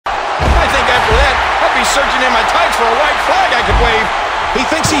searching in my tights for a white flag I could wave. He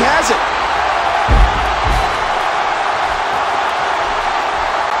thinks he has it.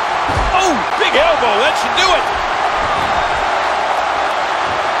 Oh, big elbow. That should do it.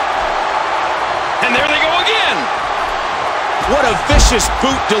 And there they go again. What a vicious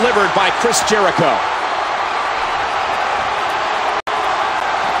boot delivered by Chris Jericho.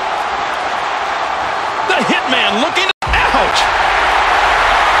 The Hitman looking. Ouch.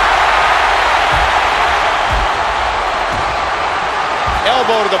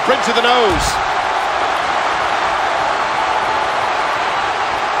 Elbow to the bridge of the nose.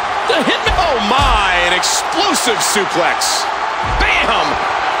 The Hitman. Oh my, an explosive suplex. Bam.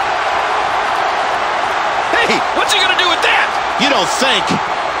 Hey, what's he gonna do with that? You don't think.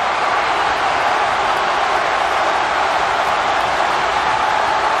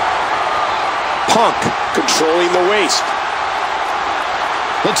 Punk controlling the waist.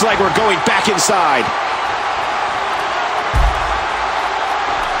 Looks like we're going back inside.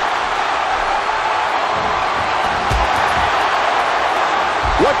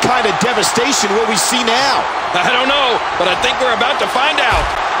 What kind of devastation will we see now? I don't know, but I think we're about to find out.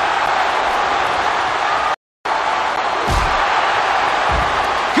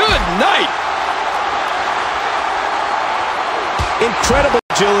 Good night. Incredible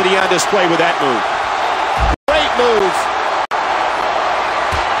agility on display with that move. Great move.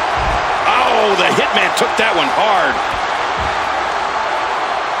 Oh, the Hitman took that one hard.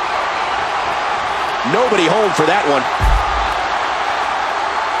 Nobody home for that one.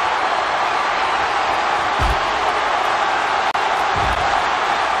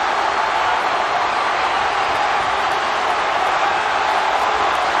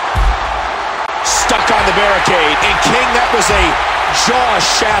 Stuck on the barricade. And King, that was a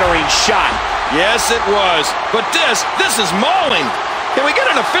jaw-shattering shot. Yes, it was. But this is mauling. Can we get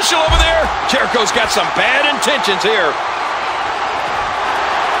an official over there? Jericho's got some bad intentions here.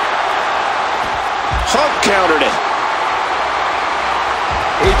 Punk countered it.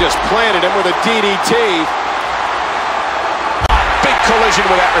 He just planted him with a DDT. Big collision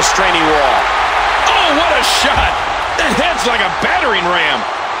with that restraining wall. Oh, what a shot. That head's like a battering ram.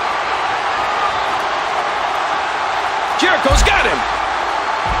 Jericho's got him.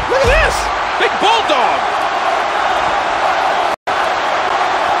 Look at this. Big bulldog.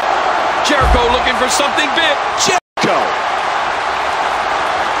 Jericho looking for something big. Jericho.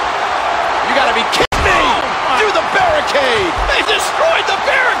 You gotta be kidding me. Through the barricade. They destroyed the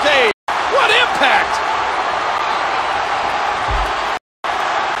barricade. What impact.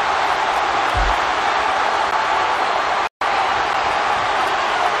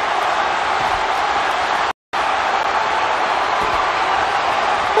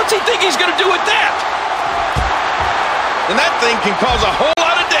 What's he think he's going to do with that? And that thing can cause a whole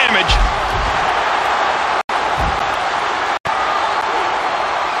lot of damage.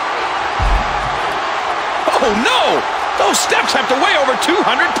 Oh, no! Those steps have to weigh over 200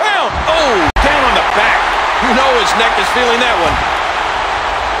 pounds. Oh, down on the back. You know his neck is feeling that one.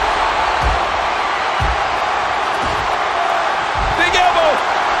 Big elbow.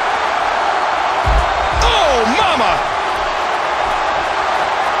 Oh, mama.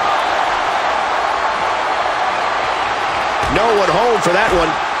 No one home for that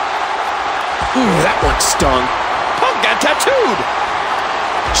one. Ooh, that one stung. Punk got tattooed.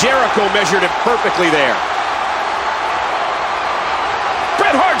 Jericho measured it perfectly there.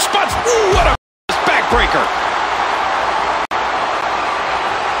 Bret Hart spots. Ooh, what a backbreaker.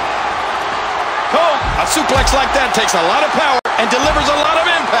 Oh, a suplex like that takes a lot of power and delivers a lot of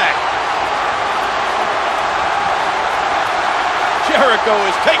impact. Jericho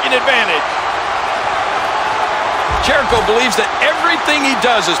is taking advantage. Jericho believes that everything he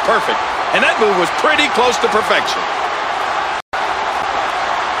does is perfect, and that move was pretty close to perfection.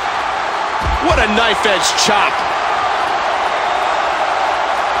 What a knife-edge chop.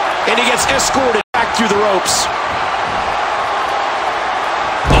 And he gets escorted back through the ropes.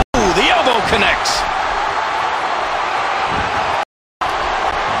 Oh, the elbow connects.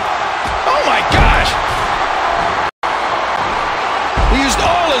 Oh, my gosh. He used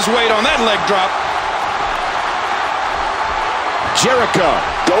all his weight on that leg drop. Jericho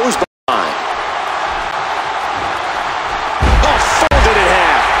goes behind. Oh, folded in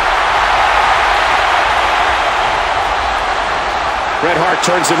half. Bret Hart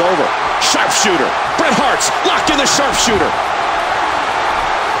turns him over. Sharpshooter. Bret Hart's locked in the sharpshooter.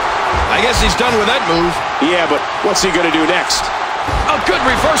 I guess he's done with that move. Yeah, but what's he going to do next? A good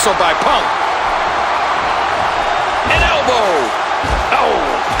reversal by Punk. An elbow. Oh,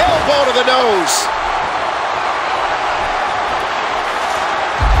 elbow to the nose.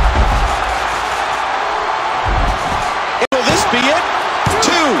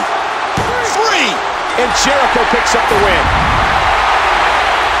 and Jericho picks up the win.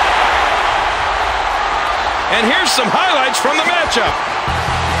 And here's some highlights from the matchup.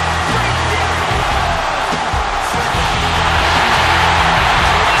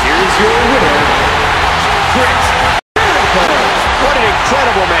 Here's your winner, Chris Jericho. What an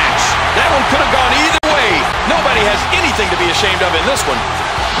incredible match. That one could have gone either way. Nobody has anything to be ashamed of in this one.